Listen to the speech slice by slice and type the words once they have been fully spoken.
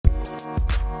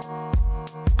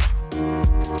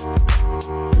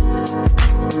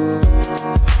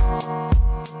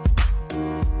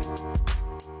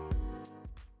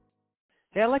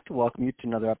I'd like to welcome you to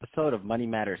another episode of Money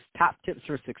Matters Top Tips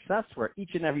for Success, where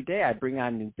each and every day I bring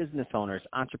on new business owners,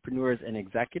 entrepreneurs, and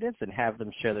executives and have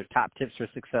them share their top tips for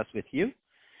success with you.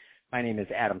 My name is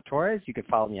Adam Torres. You can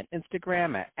follow me on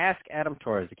Instagram at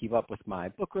AskAdamTorres to keep up with my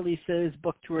book releases,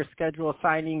 book tour schedule,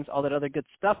 signings, all that other good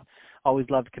stuff. Always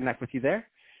love to connect with you there.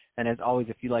 And as always,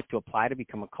 if you'd like to apply to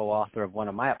become a co-author of one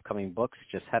of my upcoming books,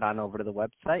 just head on over to the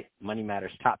website,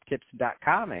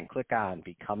 moneymatterstoptips.com, and click on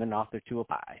Become an Author to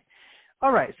apply.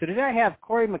 All right, so today I have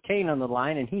Corey McCain on the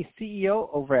line, and he's CEO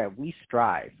over at We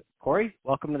Strive. Corey,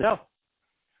 welcome to the show.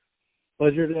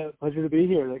 Pleasure to be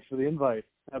here. Thanks for the invite.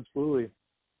 Absolutely.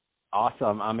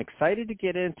 Awesome. I'm excited to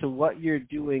get into what you're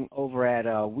doing over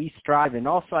at We Strive. And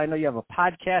also, I know you have a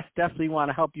podcast. Definitely want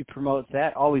to help you promote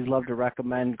that. Always love to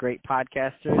recommend great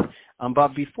podcasters. But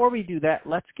before we do that,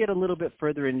 let's get a little bit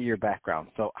further into your background.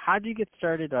 So how did you get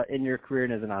started in your career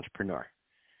and as an entrepreneur?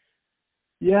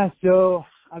 Yeah, so,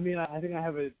 I think I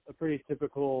have a pretty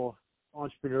typical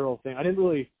entrepreneurial thing. I didn't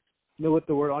really know what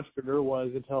the word entrepreneur was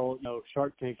until,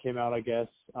 Shark Tank came out, I guess.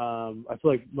 I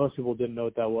feel like most people didn't know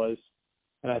what that was.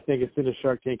 And I think as soon as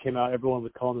Shark Tank came out, everyone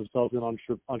was calling themselves an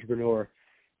entrepreneur.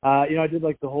 I did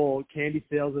like the whole candy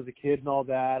sales as a kid and all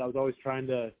that. I was always trying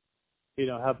to,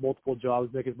 have multiple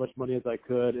jobs, make as much money as I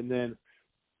could. And then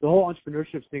the whole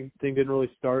entrepreneurship thing didn't really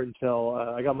start until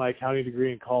I got my accounting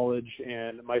degree in college.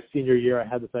 And my senior year, I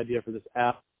had this idea for this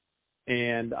app.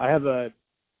 And I have a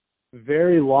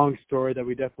very long story that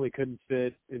we definitely couldn't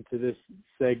fit into this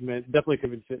segment. Definitely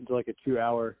couldn't fit into like a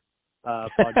 2-hour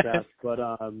podcast, but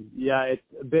it's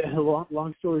a bit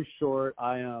long story short.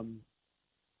 I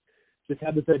just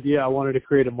had this idea. I wanted to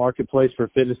create a marketplace for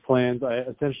fitness plans.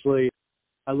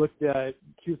 I looked at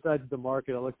two sides of the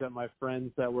market. I looked at my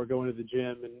friends that were going to the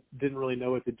gym and didn't really know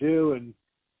what to do, and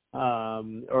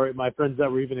or my friends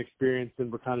that were even experienced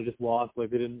and were kind of just lost,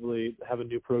 like they didn't really have a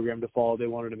new program to follow. They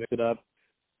wanted to mix it up,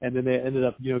 and then they ended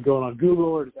up going on Google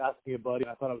or just asking a buddy.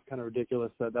 I thought it was kind of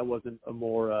ridiculous that wasn't a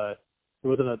more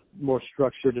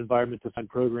structured environment to find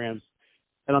programs.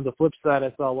 And on the flip side,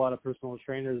 I saw a lot of personal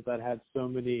trainers that had so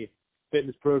many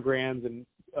fitness programs and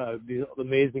these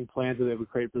amazing plans that they would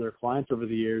create for their clients over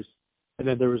the years, and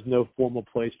then there was no formal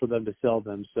place for them to sell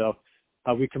them. So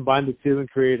we combined the two and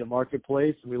created a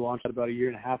marketplace, and we launched that about a year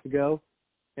and a half ago.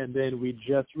 And then we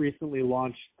just recently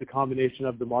launched the combination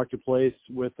of the marketplace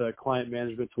with a client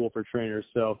management tool for trainers.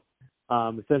 So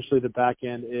essentially, the back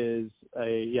end is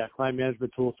a client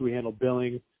management tool, so we handle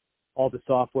billing, all the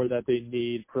software that they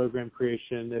need, program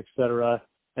creation, et cetera,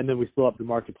 and then we still have the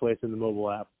marketplace and the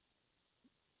mobile app.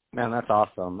 Man, that's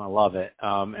awesome. I love it.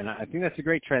 And I think that's a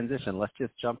great transition. Let's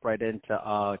just jump right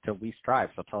into to We Strive.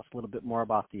 So tell us a little bit more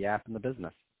about the app and the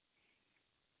business.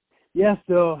 Yeah,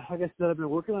 so like I said, I've been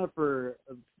working on it for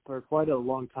quite a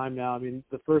long time now. I mean,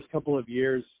 the first couple of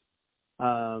years,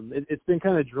 it's been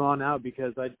kind of drawn out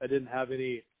because I didn't have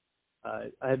any,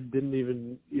 I didn't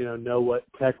even, know what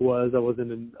tech was. I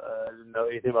didn't know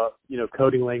anything about,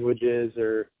 coding languages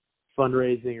or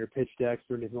fundraising or pitch decks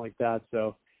or anything like that.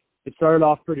 So it started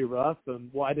off pretty rough.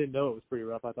 I didn't know it was pretty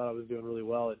rough. I thought I was doing really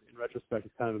well. In retrospect,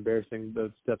 it's kind of embarrassing,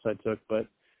 the steps I took. But,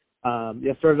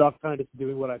 started off kind of just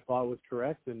doing what I thought was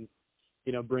correct and,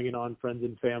 bringing on friends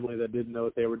and family that didn't know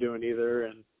what they were doing either.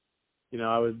 And,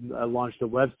 I launched a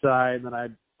website, and then I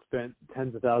spent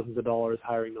tens of thousands of dollars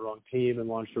hiring the wrong team and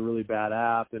launched a really bad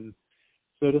app. And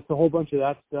so just a whole bunch of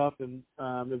that stuff. And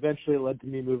eventually it led to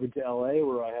me moving to LA,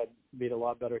 where I had made a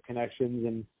lot better connections.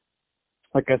 And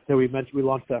like I said, we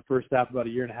launched that first app about a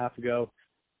year and a half ago.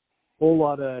 Whole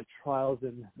lot of trials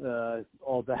and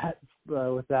all that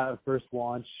with that first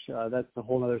launch. That's a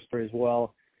whole other story as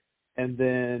well. And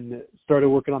then started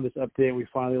working on this update, and we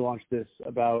finally launched this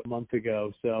about a month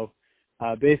ago. So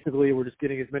basically, we're just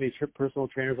getting as many personal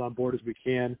trainers on board as we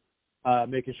can,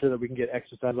 making sure that we can get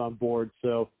exercise on board.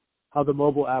 So how the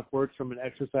mobile app works from an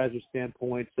exerciser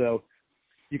standpoint. So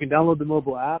you can download the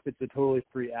mobile app. It's a totally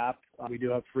free app. We do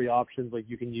have free options, like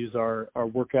you can use our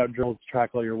workout journal to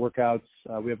track all your workouts.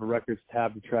 We have a records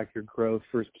tab to track your growth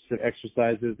for specific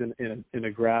exercises in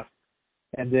a graph.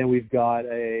 And then we've got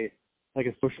a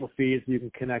social feed, so you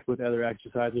can connect with other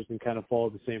exercisers and kind of follow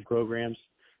the same programs.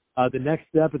 The next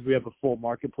step is we have a full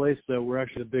marketplace. So we're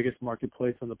actually the biggest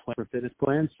marketplace on the planet for fitness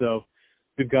plans. So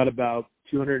we've got about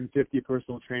 250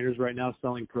 personal trainers right now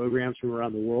selling programs from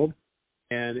around the world.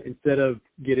 And instead of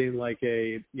getting like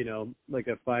a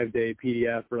 5-day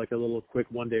PDF or like a little quick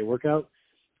 1-day workout,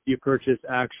 you purchase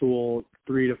actual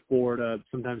 3 to 4 to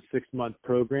sometimes 6-month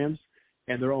programs.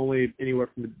 And they're only anywhere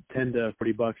from $10 to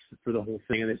 $40 for the whole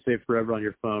thing, and they save forever on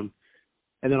your phone.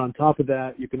 And then on top of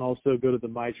that, you can also go to the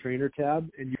My Trainer tab,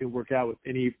 and you can work out with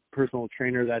any personal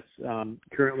trainer that's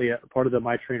currently a part of the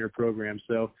My Trainer program.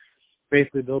 So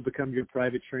basically, they'll become your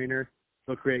private trainer.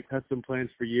 They'll create custom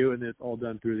plans for you, and then it's all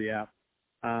done through the app.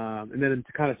 And then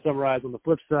to kind of summarize on the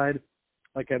flip side,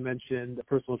 like I mentioned, the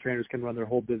personal trainers can run their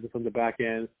whole business on the back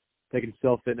end. They can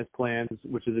sell fitness plans,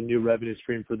 which is a new revenue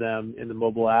stream for them in the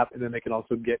mobile app, and then they can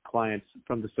also get clients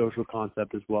from the social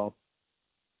concept as well.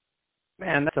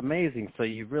 Man, that's amazing. So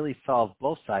you really solved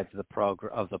both sides of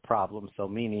the problem. So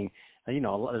meaning, there's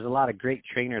a lot of great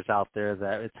trainers out there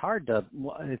that it's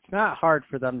not hard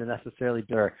for them to necessarily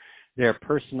do their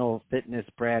personal fitness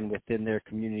brand within their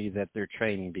community that they're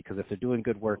training, because if they're doing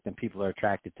good work, then people are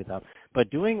attracted to them.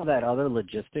 But doing that other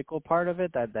logistical part of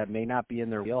it that may not be in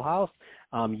their wheelhouse,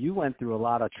 you went through a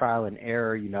lot of trial and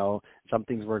error. Some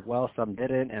things worked well, some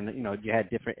didn't, and you had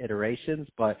different iterations.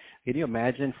 But can you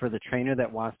imagine for the trainer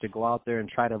that wants to go out there and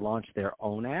try to launch their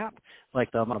own app, like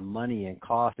the amount of money and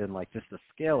cost and like just the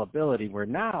scalability, where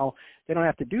now they don't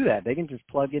have to do that. They can just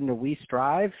plug into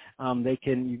WeStrive. They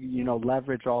can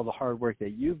leverage all the hard work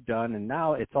that you've done, and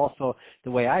now it's also,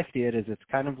 the way I see it is it's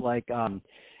kind of like a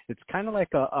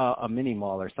mini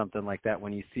mall or something like that,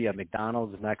 when you see a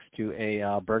McDonald's next to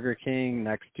a Burger King,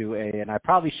 next to and I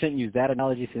probably shouldn't use that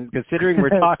analogy considering we're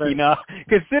talking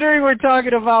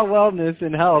about wellness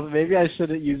and health. Maybe I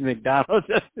shouldn't use McDonald's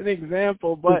as an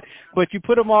example, but you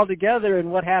put them all together,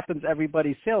 and what happens?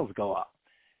 Everybody's sales go up.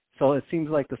 So it seems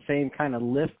like the same kind of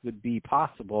lift would be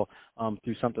possible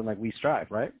through something like WeStrive,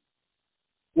 right?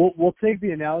 We'll take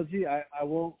the analogy. I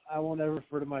won't ever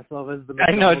refer to myself as the.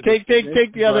 I know. Take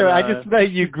the other. I just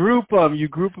meant you group them. You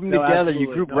group them together. Absolutely.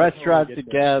 You group restaurants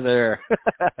together.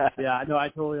 Yeah. No, I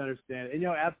totally understand. And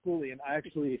absolutely. And I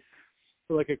actually,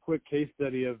 for like a quick case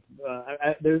study of,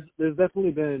 there's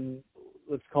definitely been,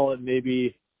 let's call it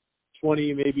maybe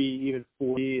 20, maybe even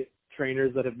 40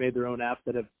 trainers that have made their own apps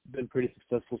that have been pretty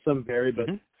successful. Some vary, but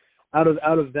out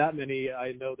of that many,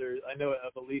 I know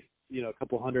of at least a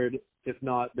couple hundred, if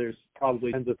not, there's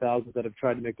probably tens of thousands that have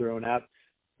tried to make their own app.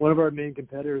 One of our main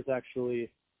competitors, actually,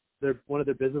 one of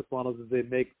their business models is they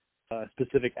make a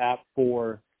specific app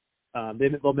for.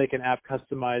 They'll make an app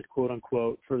customized, quote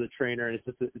unquote, for the trainer, and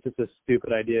it's just a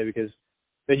stupid idea, because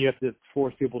then you have to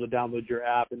force people to download your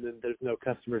app, and then there's no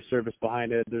customer service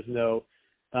behind it. There's no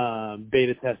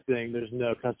beta testing. There's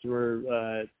no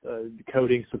customer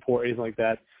coding support, anything like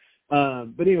that.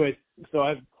 But anyways,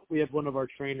 so we have one of our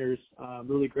trainers,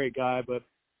 really great guy, but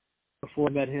before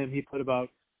I met him, he put about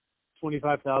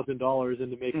 $25,000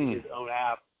 into making his own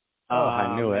app.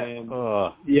 I knew it. And,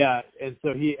 yeah, and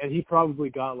so he probably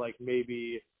got like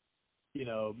maybe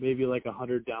like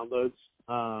 100 downloads.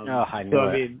 I knew so it.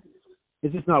 I mean,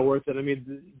 it's just not worth it. I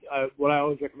mean, what I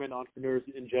always recommend to entrepreneurs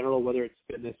in general, whether it's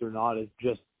fitness or not, is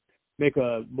just make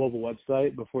a mobile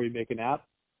website before you make an app.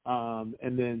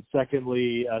 And then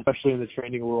secondly, especially in the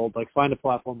training world, like find a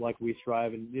platform like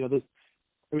WeStrive, and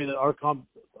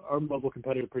our mobile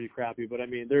competitor is pretty crappy, but I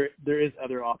mean there is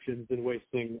other options than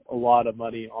wasting a lot of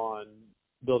money on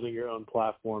building your own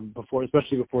platform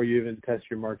especially before you even test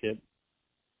your market.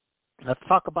 Let's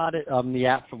talk about it. The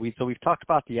app. So we've talked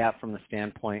about the app from the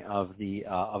standpoint of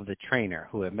the trainer,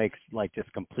 who it makes like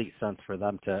just complete sense for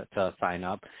them to sign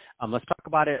up. Let's talk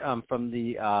about it from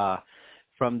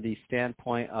the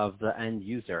standpoint of the end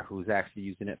user who's actually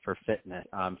using it for fitness.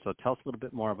 So tell us a little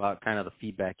bit more about kind of the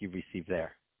feedback you've received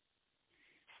there.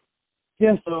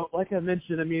 Yeah, so like I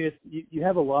mentioned, I mean, you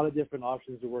have a lot of different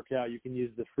options to work out. You can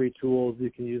use the free tools,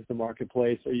 you can use the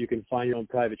marketplace, or you can find your own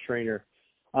private trainer.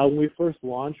 When we first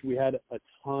launched, we had a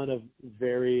ton of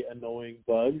very annoying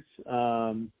bugs.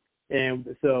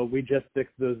 And so we just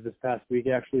fixed those this past week,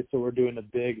 actually. So we're doing a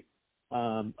big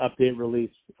update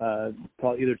release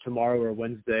probably either tomorrow or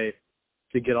Wednesday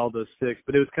to get all those fixed.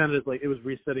 But it was kind of like it was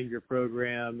resetting your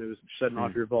program. It was shutting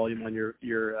off your volume on your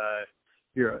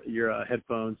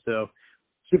headphones. So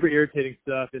super irritating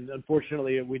stuff. And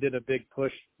unfortunately, we did a big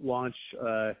push launch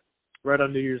right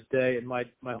on New Year's Day, and my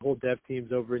whole dev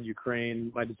team's over in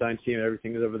Ukraine. My design team,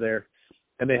 everything is over there,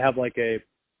 and they have like an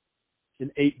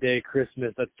 8-day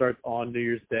Christmas that starts on New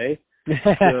Year's Day.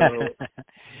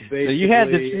 So you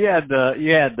had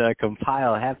to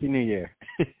compile Happy New Year.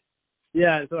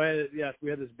 Yeah, so we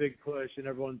had this big push, and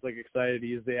everyone's like excited to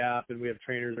use the app, and we have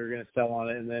trainers that are going to sell on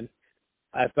it. And then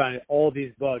I found all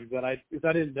these bugs that I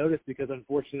didn't notice, because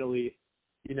unfortunately,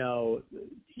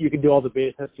 you can do all the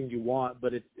beta testing you want,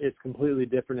 but it's completely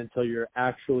different until you're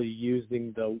actually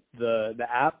using the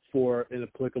app for an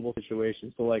applicable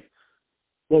situation. So like,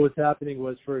 what was happening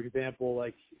was, for example,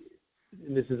 like,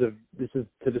 and this is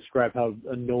to describe how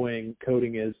annoying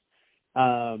coding is.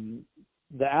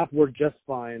 the app worked just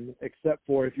fine, except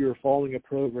for if you were following a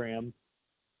program,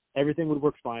 everything would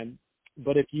work fine.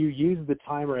 But if you use the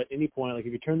timer at any point, like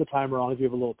if you turn the timer on, if you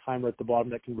have a little timer at the bottom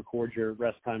that can record your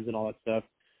rest times and all that stuff,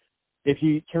 if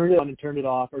you turned it on and turned it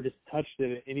off or just touched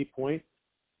it at any point,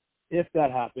 if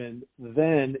that happened,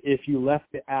 then if you left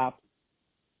the app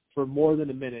for more than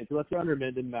a minute, if you left it under a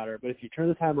minute, didn't matter. But if you turned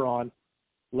the timer on,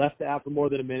 left the app for more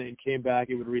than a minute and came back,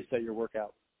 it would reset your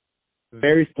workout.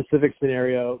 Very specific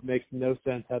scenario. Makes no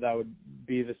sense how that would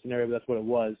be the scenario, but that's what it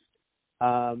was.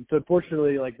 So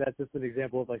unfortunately, like that's just an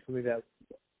example of like something that,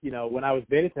 when I was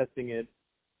beta testing it,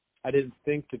 I didn't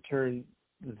think to turn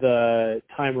the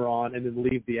timer on and then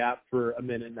leave the app for a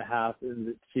minute and a half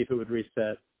and see if it would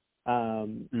reset.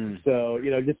 So,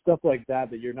 just stuff like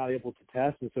that you're not able to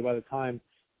test. And so by the time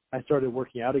I started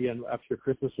working out again after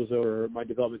Christmas was over, my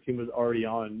development team was already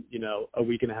on, a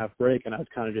week and a half break, and I was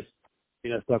kind of just,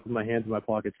 stuck with my hands in my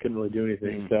pockets, couldn't really do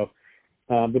anything. So,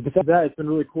 but besides that, it's been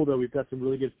really cool though. We've got some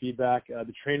really good feedback.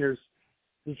 The trainers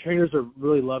are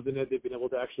really loving it. They've been able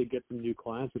to actually get some new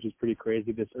clients, which is pretty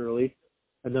crazy this early.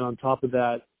 And then on top of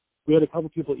that, we had a couple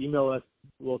people email us,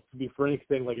 well, to be frank,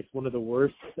 saying like it's one of the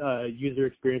worst user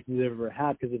experiences they've ever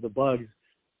had because of the bugs.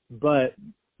 But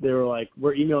they were like,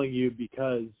 we're emailing you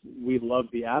because we love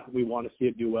the app and we want to see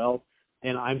it do well.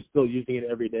 And I'm still using it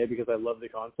every day because I love the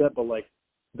concept, but like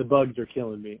the bugs are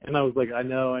killing me. And I was like, I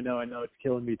know, it's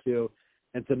killing me too.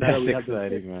 And so now we have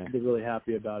to be really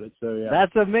happy about it. So yeah,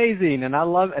 that's amazing, and I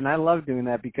love doing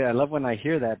that because I love when I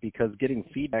hear that because getting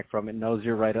feedback from it knows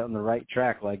you're right on the right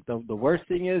track. Like the worst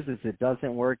thing is it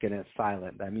doesn't work and it's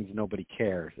silent. That means nobody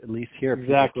cares. At least here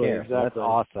people care. So that's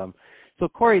awesome. So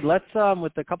Corey, let's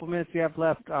with the couple minutes we have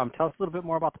left, tell us a little bit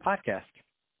more about the podcast.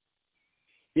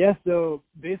 Yeah, so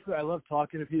basically I love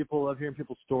talking to people, love hearing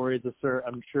people's stories.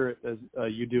 I'm sure as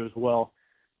you do as well.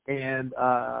 And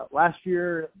last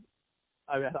year,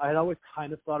 I had always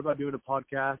kind of thought about doing a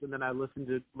podcast, and then I listened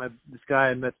to this guy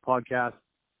I met's podcast,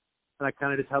 and I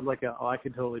kind of just had like I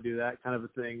can totally do that kind of a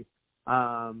thing.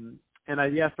 And I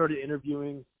started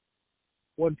interviewing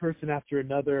one person after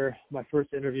another. My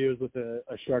first interview was with a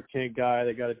Shark Tank guy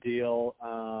that got a deal,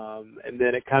 and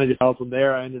then it kind of just fell from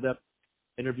there. I ended up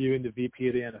interviewing the VP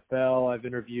of the NFL. I've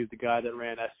interviewed the guy that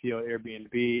ran SEO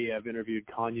Airbnb. I've interviewed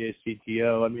Kanye's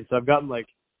CTO. So I've gotten like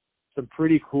some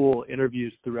pretty cool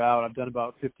interviews throughout. I've done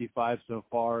about 55 so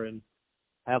far, and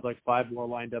I have like 5 more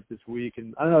lined up this week.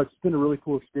 And I don't know, it's been a really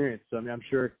cool experience. So, I'm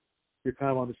sure you're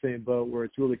kind of on the same boat where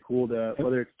it's really cool to,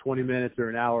 whether it's 20 minutes or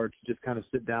an hour, to just kind of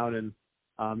sit down and,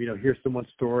 hear someone's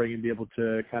story and be able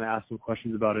to kind of ask some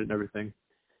questions about it and everything.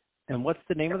 And what's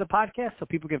the name of the podcast so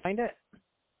people can find it?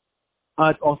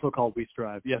 It's also called We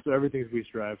Strive. Yeah, so everything's We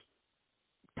Strive.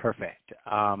 Perfect.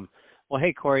 Well,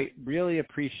 hey, Corey, really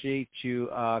appreciate you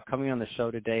coming on the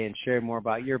show today and sharing more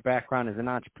about your background as an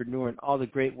entrepreneur and all the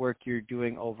great work you're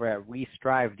doing over at We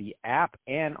Strive, the app,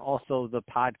 and also the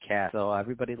podcast. So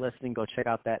everybody listening, go check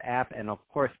out that app, and, of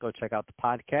course, go check out the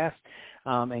podcast.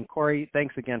 And, Corey,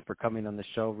 thanks again for coming on the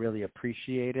show. Really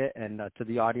appreciate it. And to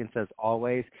the audience, as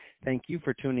always, thank you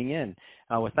for tuning in.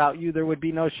 Without you, there would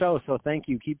be no show, so thank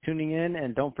you. Keep tuning in,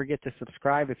 and don't forget to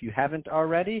subscribe if you haven't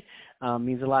already.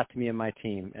 Means a lot to me and my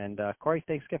team. And, Corey,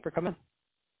 thanks again for coming.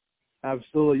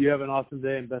 Absolutely. You have an awesome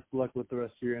day, and best of luck with the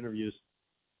rest of your interviews.